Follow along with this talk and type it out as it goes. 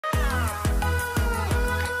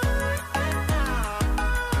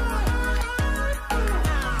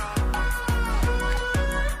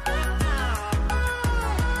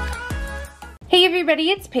everybody,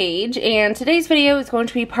 it's Paige, and today's video is going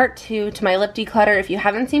to be part 2 to my lip declutter. If you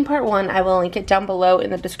haven't seen part 1, I will link it down below in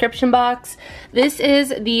the description box. This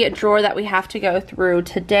is the drawer that we have to go through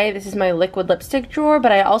today. This is my liquid lipstick drawer,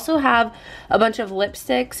 but I also have a bunch of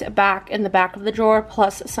lipsticks back in the back of the drawer,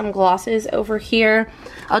 plus some glosses over here.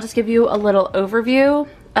 I'll just give you a little overview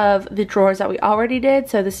of the drawers that we already did.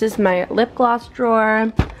 So this is my lip gloss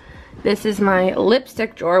drawer. This is my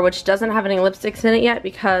lipstick drawer, which doesn't have any lipsticks in it yet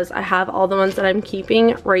because I have all the ones that I'm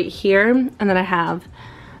keeping right here. And then I have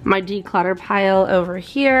my declutter pile over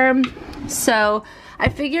here. So I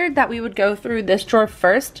figured that we would go through this drawer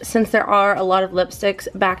first since there are a lot of lipsticks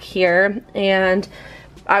back here. And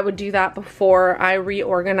I would do that before I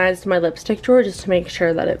reorganized my lipstick drawer just to make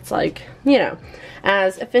sure that it's like, you know,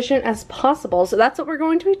 as efficient as possible. So that's what we're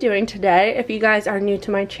going to be doing today. If you guys are new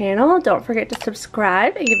to my channel, don't forget to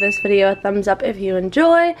subscribe and give this video a thumbs up if you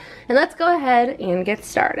enjoy. And let's go ahead and get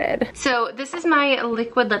started. So this is my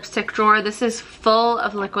liquid lipstick drawer. This is full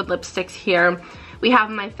of liquid lipsticks here. We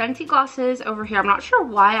have my Fenty glosses over here. I'm not sure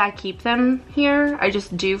why I keep them here. I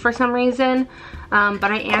just do for some reason. But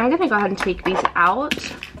I am gonna go ahead and take these out.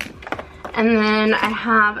 And then I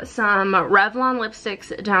have some Revlon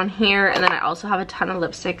lipsticks down here, and then I also have a ton of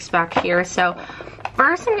lipsticks back here. So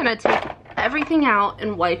first I'm gonna take everything out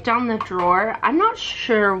and wipe down the drawer. I'm not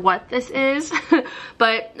sure what this is,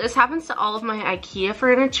 but this happens to all of my IKEA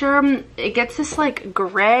furniture. It gets this like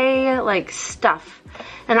gray like stuff,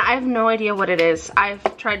 and I have no idea what it is.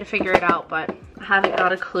 I've tried to figure it out, but I haven't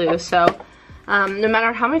got a clue. So no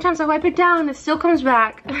matter how many times I wipe it down, it still comes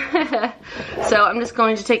back. So I'm just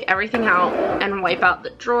going to take everything out and wipe out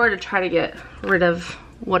the drawer to try to get rid of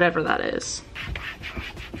whatever that is.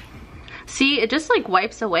 See, it just like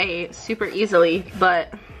wipes away super easily,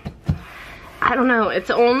 but I don't know.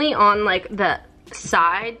 It's only on like the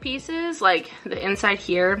side pieces, like the inside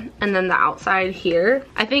here and then the outside here.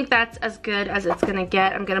 I think that's as good as it's gonna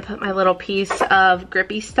get. I'm gonna put my little piece of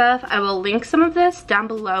grippy stuff. I will link some of this down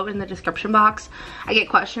below in the description box. I get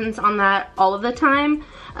questions on that all of the time.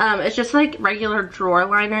 It's just like regular drawer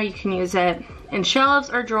liner. You can use it in shelves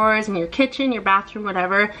or drawers in your kitchen, your bathroom,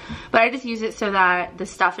 whatever. But I just use it so that the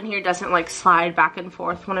stuff in here doesn't like slide back and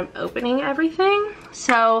forth when I'm opening everything.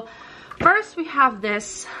 So first we have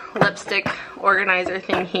this lipstick organizer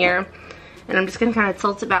thing here, and I'm just gonna kind of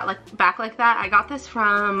tilt it back like that. I got this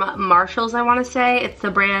from Marshall's, I want to say. It's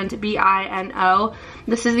the brand B-I-N-O.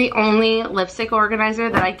 This is the only lipstick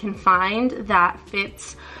organizer that I can find that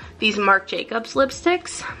fits these Marc Jacobs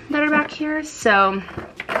lipsticks that are back here. So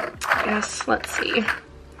I guess, let's see.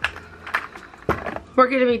 We're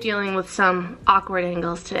gonna be dealing with some awkward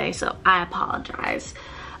angles today, so I apologize.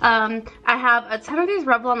 I have a ton of these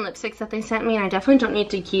Revlon lipsticks that they sent me, and I definitely don't need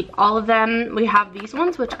to keep all of them. We have these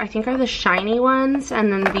ones, which I think are the shiny ones,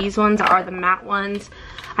 and then these ones are the matte ones.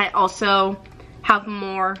 I also have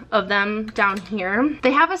more of them down here.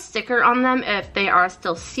 They have a sticker on them if they are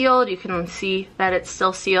still sealed. You can see that it's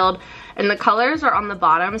still sealed, and the colors are on the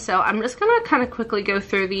bottom. So I'm just gonna kind of quickly go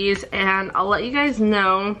through these, and I'll let you guys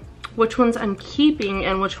know which ones I'm keeping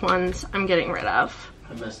and which ones I'm getting rid of.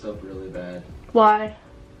 I messed up really bad. Why?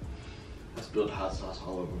 I spilled hot sauce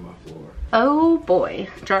all over my floor. Oh boy,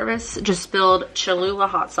 Jarvis just spilled Cholula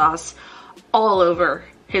hot sauce all over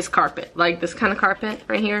his carpet, like this kind of carpet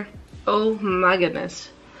right here. Oh my goodness.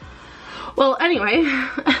 Well, anyway,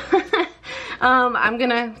 I'm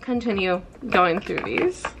gonna continue going through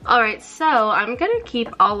these. All right, so I'm gonna keep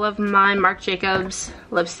all of my Marc Jacobs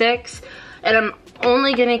lipsticks, and I'm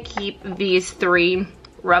only gonna keep these 3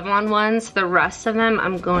 Revlon ones. The rest of them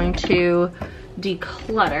I'm going to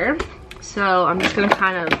declutter. So I'm just gonna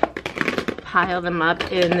kind of pile them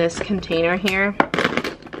up in this container here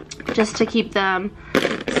just to keep them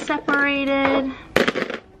separated.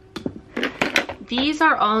 These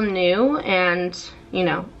are all new and, you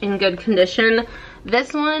know, in good condition.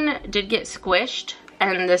 This one did get squished,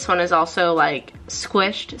 and this one is also like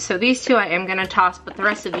squished. So these 2 I am gonna toss, but the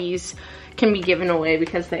rest of these can be given away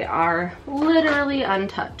because they are literally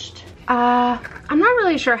untouched. I'm not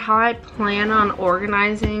really sure how I plan on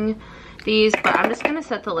organizing these, but I'm just gonna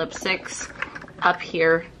set the lipsticks up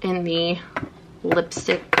here in the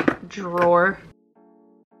lipstick drawer.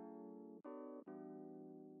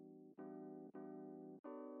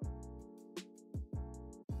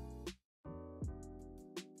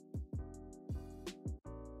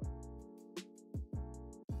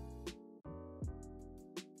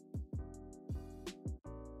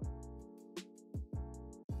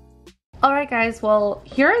 Alright guys, well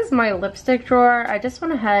here is my lipstick drawer. I just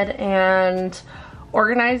went ahead and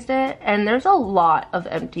organized it, and there's a lot of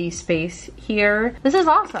empty space here. This is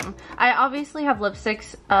awesome. I obviously have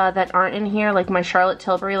lipsticks that aren't in here, like my Charlotte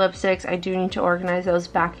Tilbury lipsticks. I do need to organize those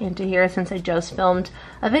back into here since I just filmed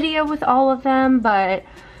a video with all of them, but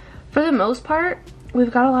for the most part,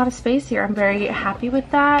 we've got a lot of space here. I'm very happy with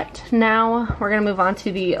that. Now we're gonna move on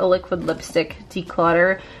to the liquid lipstick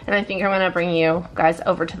declutter, and I think I'm gonna bring you guys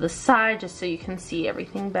over to the side just so you can see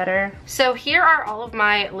everything better. So here are all of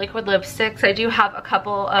my liquid lipsticks. I do have a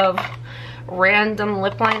couple of random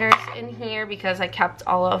lip liners in here because I kept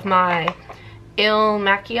all of my Il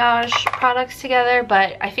Maquillage products together,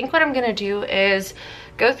 but I think what I'm gonna do is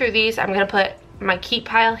go through these. I'm gonna put my keep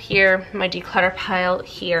pile here, my declutter pile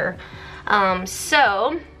here.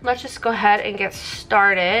 So let's just go ahead and get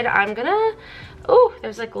started. I'm gonna, oh,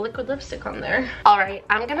 there's like liquid lipstick on there. All right,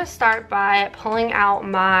 I'm gonna start by pulling out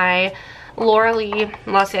my Laura Lee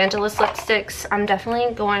Los Angeles lipsticks. I'm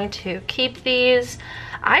definitely going to keep these.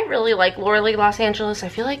 I really like Laura Lee Los Angeles. I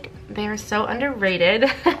feel like they're so underrated.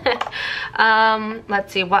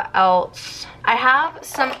 Let's see, what else? I have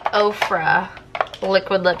some Ofra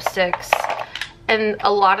liquid lipsticks, and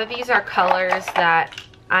a lot of these are colors that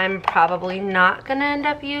I'm probably not gonna end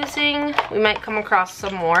up using. We might come across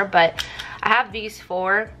some more, but I have these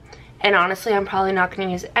 4, and honestly I'm probably not gonna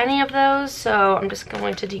use any of those, so I'm just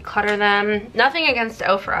going to declutter them. Nothing against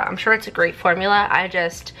Ofra, I'm sure it's a great formula.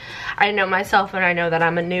 I know myself, and I know that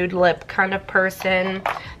I'm a nude lip kind of person.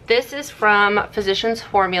 This is from Physicians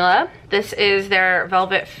Formula. This is their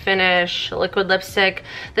Velvet Finish liquid lipstick.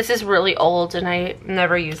 This is really old and I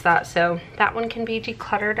never use that, so that one can be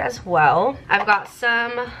decluttered as well. I've got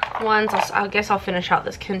some ones, I guess I'll finish out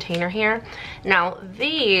this container here. Now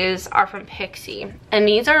these are from Pixi, and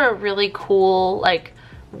these are a really cool like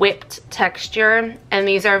whipped texture, and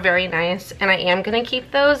these are very nice, and I am gonna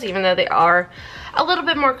keep those even though they are a little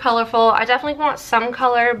bit more colorful. I definitely want some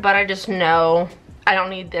color, but I just know I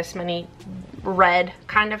don't need this many red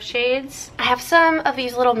kind of shades. I have some of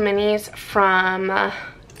these little minis from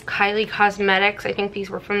Kylie Cosmetics. I think these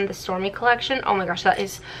were from the Stormy collection. Oh my gosh, that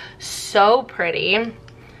is so pretty.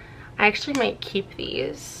 I actually might keep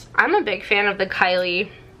these. I'm a big fan of the Kylie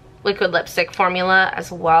liquid lipstick formula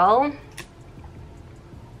as well.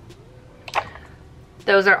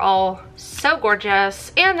 Those are all so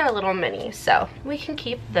gorgeous, and they're little minis, so we can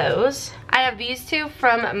keep those. I have these 2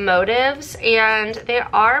 from Motives, and they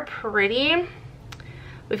are pretty.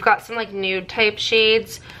 We've got some like nude type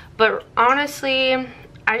shades, but honestly,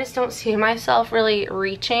 I just don't see myself really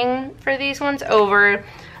reaching for these ones over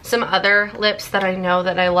some other lips that I know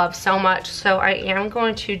that I love so much, so I am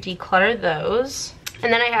going to declutter those.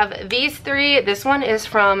 And then I have these 3. This one is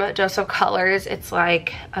from Joseph Colors. It's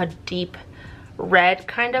like a deep red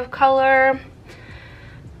kind of color,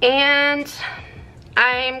 and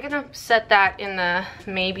I'm gonna set that in the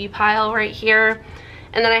maybe pile right here.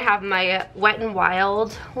 And then I have my Wet n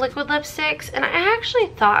Wild liquid lipsticks, and I actually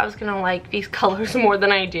thought I was gonna like these colors more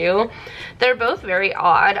than I do. They're both very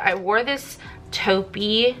odd. I wore this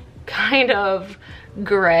taupey kind of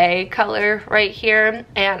gray color right here,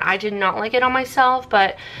 and I did not like it on myself,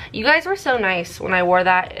 but you guys were so nice when I wore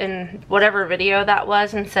that in whatever video that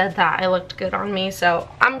was and said that I looked good on me, so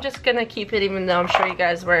I'm just gonna keep it even though I'm sure you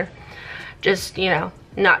guys were just, you know,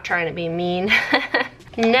 not trying to be mean.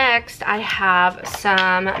 Next, I have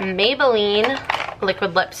some Maybelline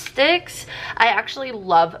liquid lipsticks. I actually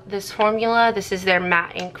love this formula. This is their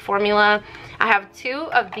matte ink formula. I have 2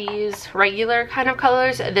 of these regular kind of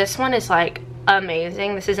colors. This one is like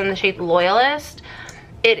amazing. This is in the shade Loyalist.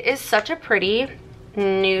 It is such a pretty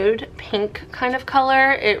nude pink kind of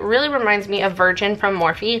color. It really reminds me of Virgin from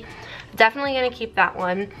Morphe. Definitely gonna keep that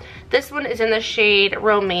one. This one is in the shade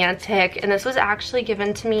Romantic, and this was actually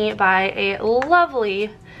given to me by a lovely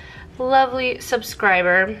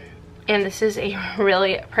subscriber, and this is a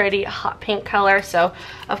really pretty hot pink color, so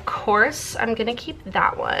of course I'm gonna keep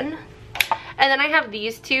that one. And then I have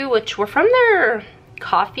these 2, which were from their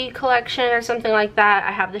coffee collection or something like that.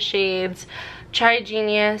 I have the shades Chai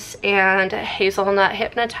Genius and Hazelnut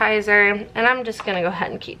Hypnotizer, and I'm just gonna go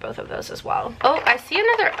ahead and keep both of those as well. Oh, I see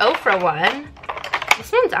another Ofra one.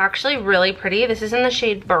 This one's actually really pretty. This is in the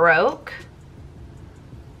shade Baroque.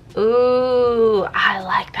 Ooh, I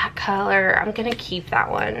like that color. I'm gonna keep that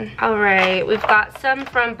one. All right, we've got some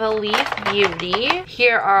from Believe Beauty.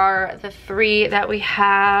 Here are the 3 that we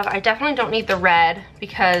have. I definitely don't need the red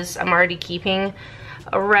because I'm already keeping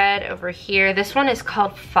a red over here. This one is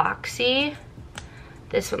called Foxy.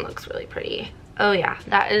 This one looks really pretty. Oh yeah,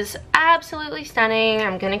 that is absolutely stunning.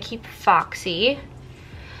 I'm gonna keep Foxy.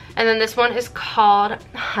 And then this one is called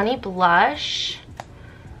Honey Blush.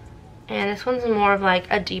 And this one's more of like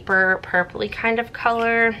a deeper purpley kind of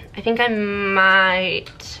color. I think I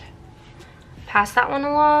might pass that one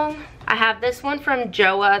along. I have this one from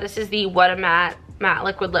Joa. This is the What a Matte Matte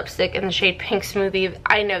Liquid Lipstick in the shade Pink Smoothie.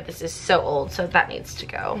 I know this is so old, so that needs to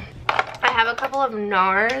go. I have a couple of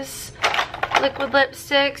NARS liquid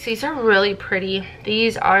lipsticks. These are really pretty.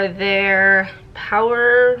 These are their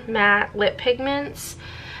Power Matte Lip Pigments,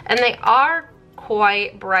 and they are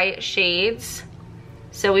quite bright shades.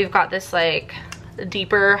 So we've got this like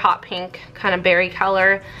deeper hot pink kind of berry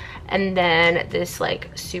color, and then this like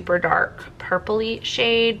super dark purpley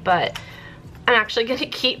shade, but I'm actually gonna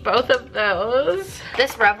keep both of those.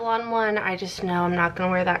 This Revlon one, I just know I'm not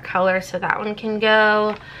gonna wear that color, so that one can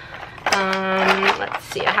go. Let's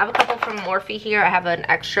see, I have a couple from Morphe here. I have an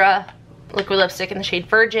extra liquid lipstick in the shade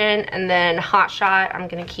Virgin, and then Hot Shot. I'm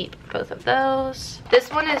gonna keep both of those. This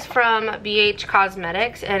one is from BH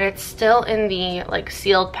Cosmetics, and it's still in the like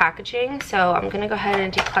sealed packaging, so I'm gonna go ahead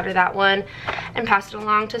and declutter that one and pass it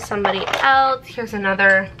along to somebody else. Here's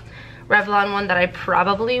another Revlon one that I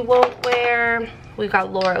probably won't wear. We've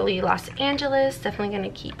got Laura Lee Los Angeles, definitely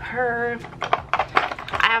gonna keep her.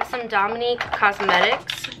 I have some Dominique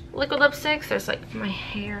Cosmetics liquid lipsticks. There's like my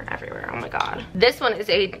hair everywhere, oh my god. This one is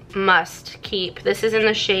a must keep. This is in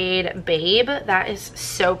the shade Babe. That is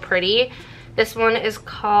so pretty. This one is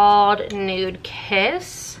called Nude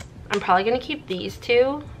Kiss. I'm probably gonna keep these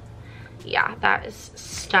two. Yeah, that is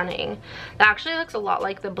stunning. That actually looks a lot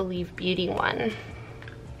like the Believe Beauty one.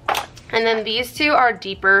 And then these two are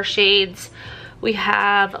deeper shades. We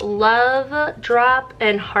have Love Drop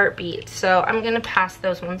and Heartbeat. So I'm gonna pass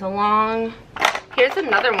those ones along. Here's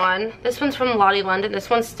another one. This one's from Lottie London. This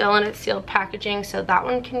one's still in its sealed packaging, so that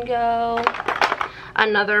one can go.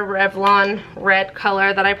 Another Revlon red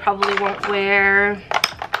color that I probably won't wear.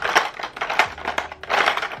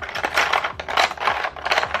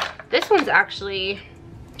 This one's actually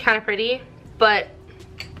kind of pretty, but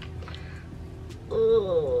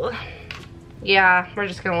ugh. Yeah, we're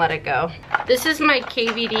just gonna let it go. This is my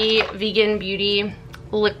KVD Vegan Beauty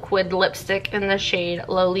liquid lipstick in the shade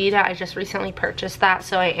Lolita. I just recently purchased that,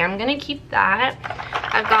 so I am gonna keep that.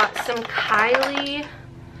 I've got some Kylie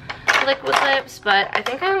liquid lips, but I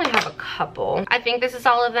think I only have a couple. I think this is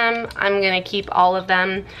all of them. I'm gonna keep all of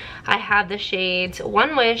them. I have the shades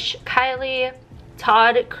One Wish, Kylie,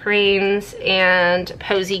 Todd Cranes, and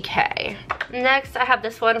Posy K. Next, I have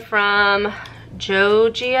this one from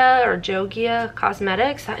Jogia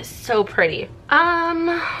Cosmetics. That is so pretty.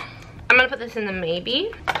 I'm gonna put this in the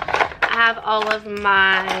maybe. I have all of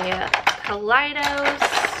my Kaleidos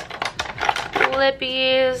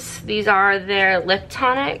lippies. These are their lip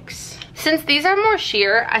tonics. Since these are more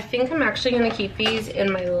sheer, I think I'm actually gonna keep these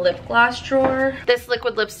in my lip gloss drawer. This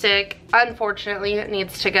liquid lipstick, unfortunately,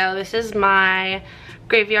 needs to go. This is my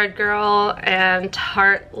Graveyard Girl and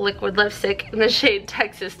Tarte liquid lipstick in the shade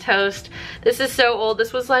Texas Toast. This is so old.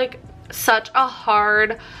 This was like such a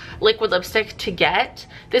hard liquid lipstick to get.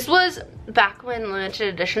 This was back when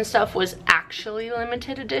limited edition stuff was actually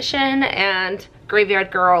limited edition, and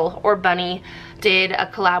Graveyard Girl or Bunny did a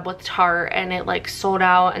collab with Tarte and it like sold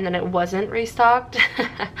out and then it wasn't restocked.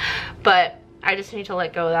 But I just need to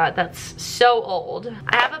let go of that. That's so old.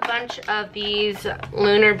 I have a bunch of these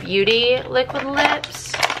Lunar Beauty liquid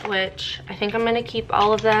lips, which I think I'm gonna keep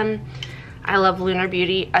all of them. I love Lunar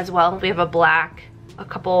Beauty as well. We have a black, a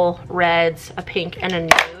couple reds, a pink, and a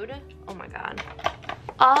nude. Oh my god.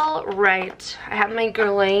 All right, I have my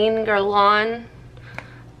Guerlain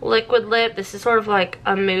liquid lip. This is sort of like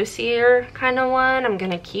a moussier kind of one. I'm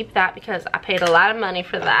gonna keep that because I paid a lot of money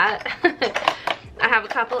for that. I have a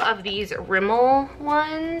couple of these Rimmel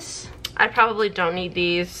ones. I probably don't need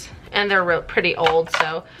these, and they're pretty old,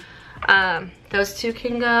 so those two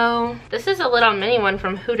can go. This is a little mini one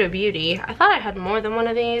from Huda Beauty. I thought I had more than one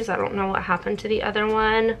of these. I don't know what happened to the other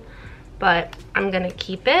one, but I'm gonna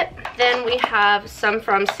keep it. Then we have some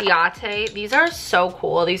from Ciate. These are so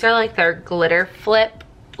cool. These are like their glitter flip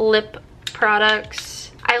lip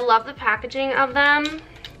products. I love the packaging of them,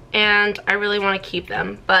 and I really want to keep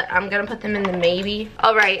them, but I'm gonna put them in the maybe.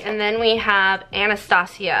 All right, and then we have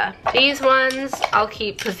Anastasia. These ones I'll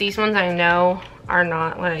keep because these ones I know are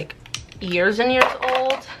not like years and years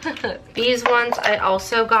old. These ones I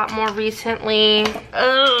also got more recently.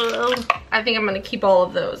 Oh, I think I'm gonna keep all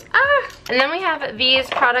of those. And then we have these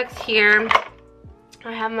products here.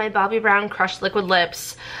 I have my Bobbi Brown Crushed Liquid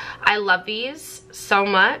Lips. I love these so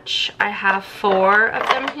much. I have 4 of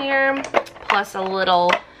them here, plus a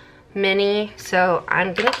little mini, so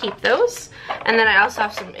I'm gonna keep those. And then I also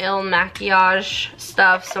have some Il Maquillage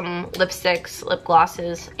stuff, some lipsticks, lip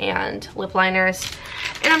glosses, and lip liners,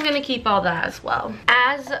 and I'm gonna keep all that as well.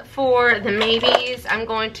 As for the maybes, I'm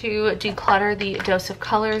going to declutter the Dose of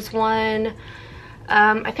Colors one.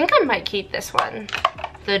 I think I might keep this one,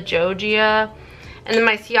 the Jogia, and then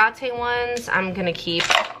my Ciate ones I'm gonna keep.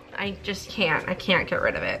 I just can't get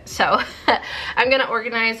rid of it. So I'm gonna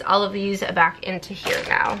organize all of these back into here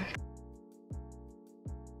now.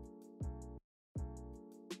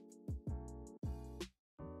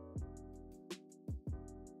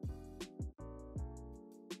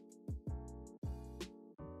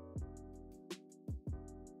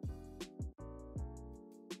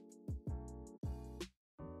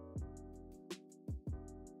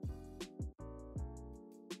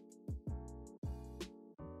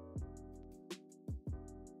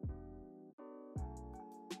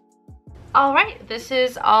 All right, this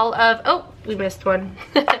is all of, oh, we missed one.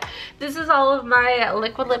 This is all of my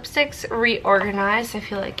liquid lipsticks reorganized. I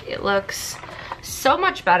feel like it looks so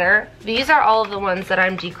much better. These are all of the ones that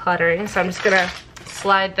I'm decluttering, so I'm just gonna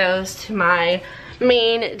slide those to my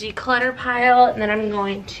main declutter pile, and then I'm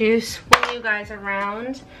going to swing you guys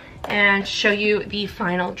around and show you the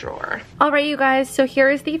final drawer. All right, you guys, so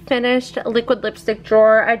here is the finished liquid lipstick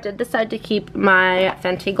drawer. I did decide to keep my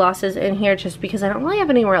Fenty glosses in here just because I don't really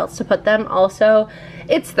have anywhere else to put them. Also,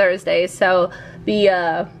 it's Thursday, so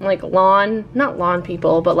the like not lawn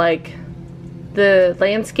people, but like the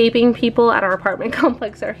landscaping people at our apartment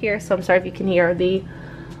complex are here, so I'm sorry if you can hear the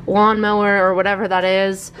lawnmower or whatever that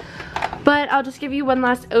is. But I'll just give you one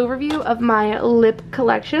last overview of my lip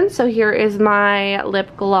collection. So here is my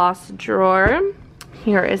lip gloss drawer.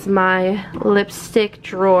 Here is my lipstick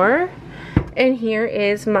drawer. And here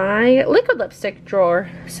is my liquid lipstick drawer.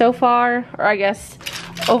 So far, or I guess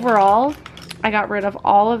overall, I got rid of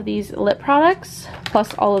all of these lip products,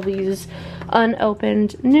 plus all of these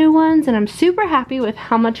unopened new ones. And I'm super happy with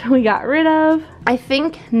how much we got rid of. I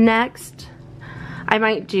think next I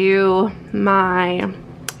might do my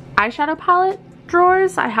eyeshadow palette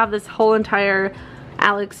drawers. I have this whole entire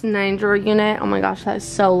Alex 9 drawer unit. Oh my gosh, that is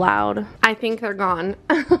so loud. I think they're gone.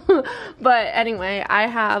 But anyway, I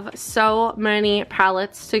have so many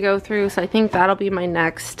palettes to go through, so I think that'll be my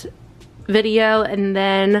next video. And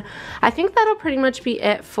then I think that'll pretty much be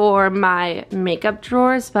it for my makeup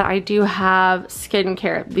drawers, but I do have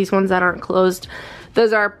skincare, these ones that aren't closed.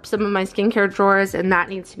 Those are some of my skincare drawers, and that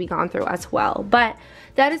needs to be gone through as well. But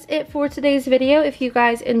that is it for today's video. If you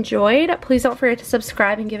guys enjoyed, please don't forget to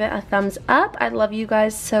subscribe and give it a thumbs up. I love you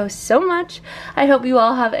guys so much. I hope you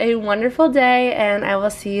all have a wonderful day, and I will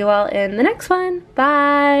see you all in the next one.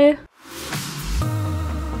 Bye!